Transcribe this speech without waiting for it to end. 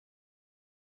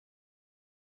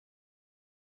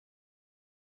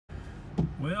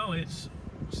Well, it's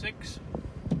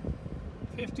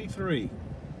 6:53.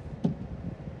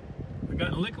 We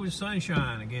got liquid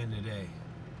sunshine again today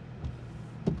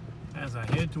as I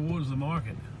head towards the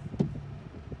market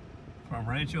from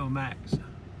Rancho Max.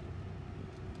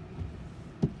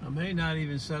 I may not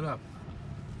even set up.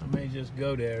 I may just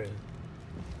go there and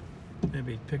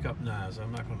maybe pick up knives.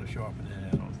 I'm not going to sharpen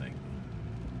it, I don't think.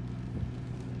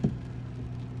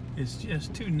 It's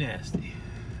just too nasty.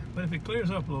 But if it clears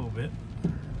up a little bit,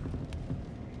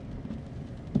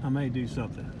 I may do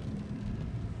something.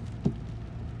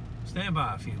 Stand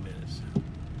by a few minutes.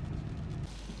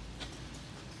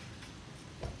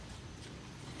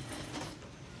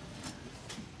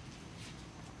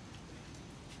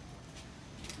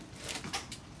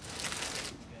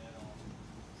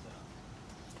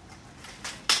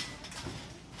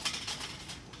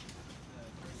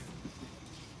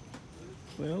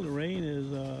 Well, the rain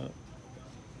is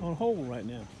on hold right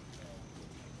now.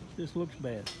 This looks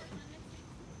bad.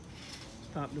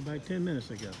 Stopped about 10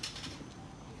 minutes ago.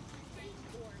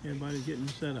 Everybody's getting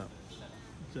set up.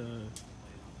 It's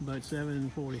about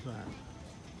 7:45.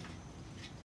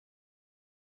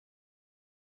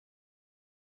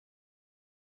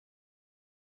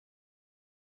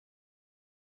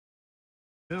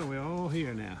 Well, we're all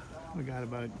here now. We got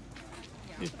about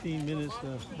 15 minutes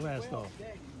to blast off.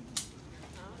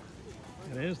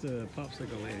 And there's the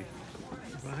popsicle lady.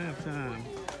 If I have time,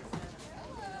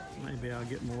 maybe I'll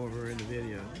get more of her in the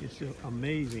video. It's just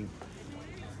amazing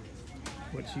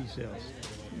what she sells.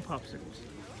 Popsicles.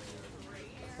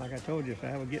 Like I told you, if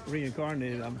I ever get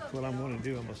reincarnated, what I'm going to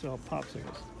do, I'm going to sell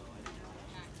popsicles.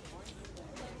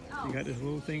 You got this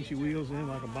little thing she wheels in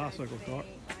like a bicycle cart.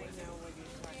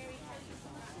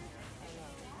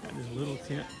 Got this little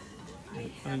tent.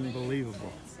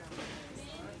 Unbelievable.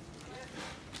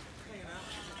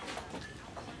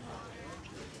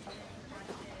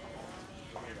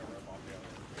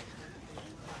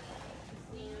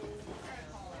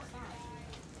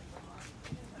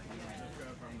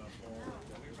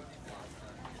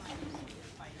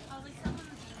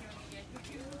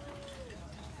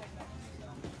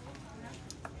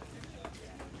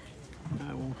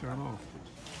 I won't turn off.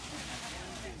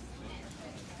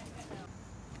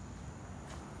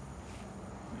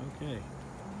 Okay,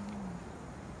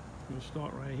 we'll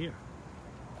start right here.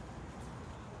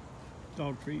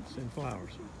 Dog treats and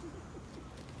flowers.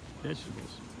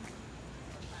 Vegetables.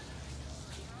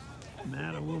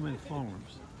 Matter Woman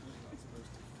Farms.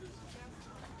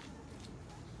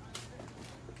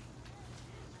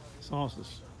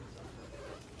 Sauces.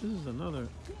 This is another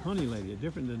honey lady,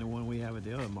 different than the one we have at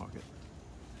the other market.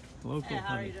 Local honey.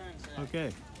 How are you doing today?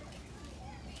 Okay.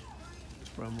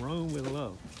 From Rome with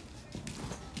Love.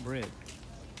 Bread.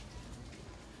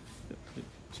 The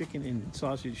chicken and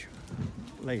sausage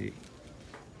lady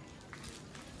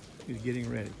is getting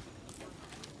ready.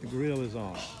 The grill is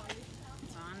on.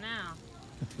 It's on now.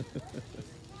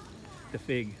 The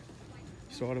fig.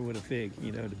 Started with a fig,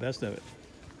 you know, the best of it.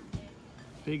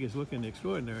 Fig is looking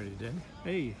extraordinary today.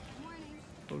 Hey.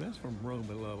 Oh, that's from Rome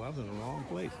with Love. I was in the wrong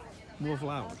place. More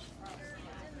flowers.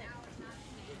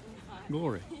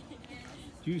 Glory.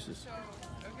 Juices.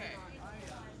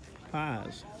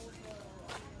 Pies.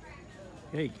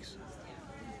 Cakes.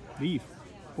 Beef.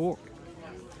 Pork.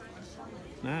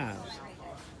 Knives.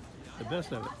 The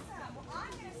best of it.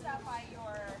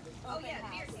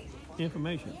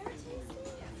 Information.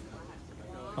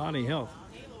 Body health.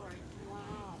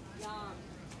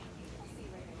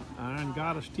 Iron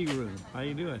Goddess Tea Room. How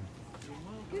you doing?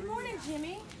 Good morning,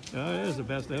 Jimmy. Oh, it is the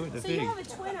best of it. The so fig. you have a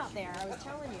twin out there, I was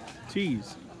telling you.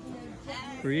 Cheese.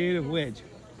 Creative Wedge.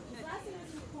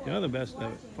 The other best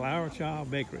of it. Flower Child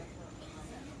Bakery.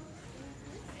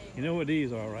 You know what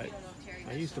these are, right?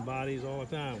 I used to buy these all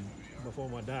the time before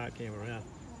my diet came around.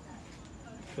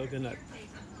 Coconut.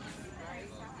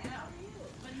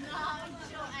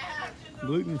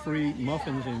 Gluten-free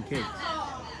muffins and cakes.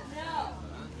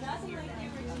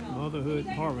 Motherhood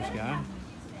Harvest Guy.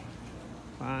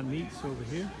 Fine meats over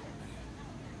here.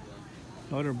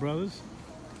 Butter Brothers.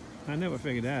 I never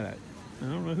figured that out. I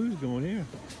don't know who's going here.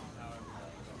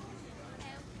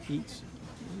 Eats.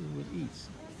 What eats?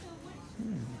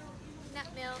 Nut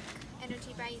milk,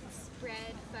 energy bites,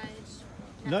 bread, fudge.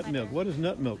 Nut milk. What is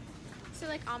nut milk? So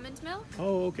like almond milk.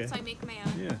 Oh, okay. So I make my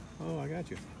own. Yeah. Oh, I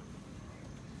got you.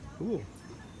 Cool.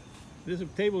 This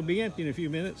table will be empty in a few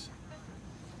minutes.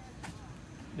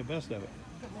 The best of it.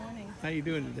 Good morning. How you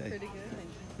doing today? Pretty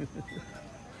good, thank you.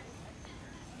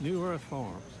 New Earth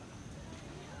Farms.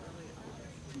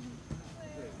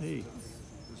 Hey.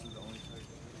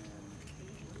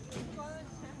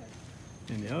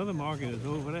 And the other market is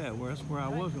over there, where that's where I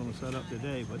was going to set up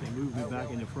today, but they moved me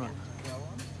back in the front.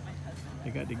 They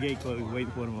got the gate closed,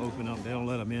 waiting for them to open up. They don't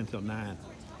let them in till 9.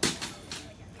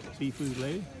 Seafood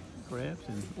lady, crabs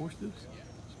and oysters,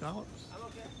 scallops.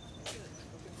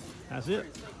 That's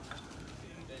it.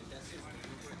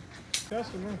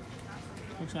 Customer.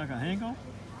 Looks like a Henkel,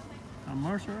 a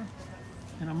Mercer,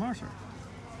 and a Mercer.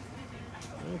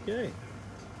 Okay.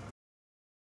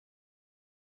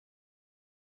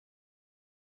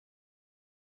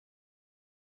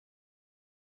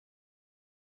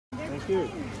 Thank you.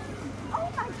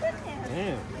 Oh my goodness.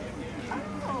 Damn.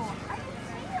 Oh, I didn't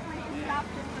see it when you stopped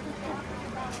it.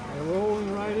 They're rolling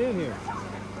right in here.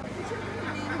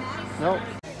 Nope.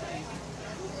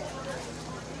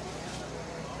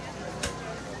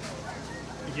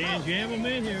 You can't jam them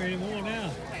in here anymore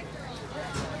now.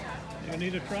 You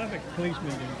need a traffic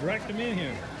policeman to direct them in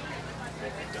here.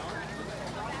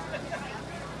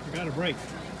 You got a break.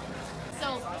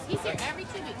 So he's here every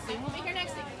 2 weeks, so he won't be here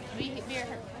next week. He'll be here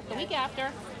the week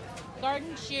after.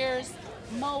 Garden shears,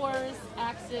 mowers,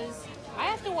 axes. I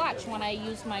have to watch when I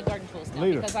use my garden tools now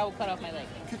because I will cut off my leg.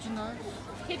 Kitchen knives?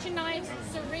 Kitchen knives,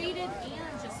 serrated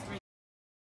and just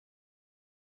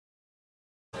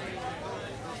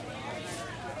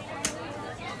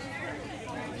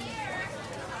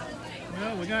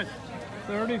Well, we got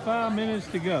 35 minutes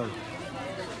to go.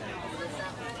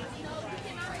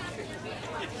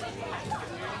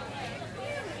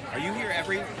 Are you here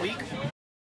every week?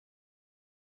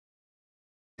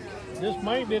 This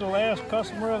might be the last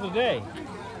customer of the day.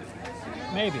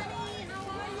 Maybe.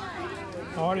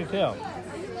 Hard to tell.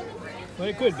 But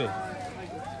it could be.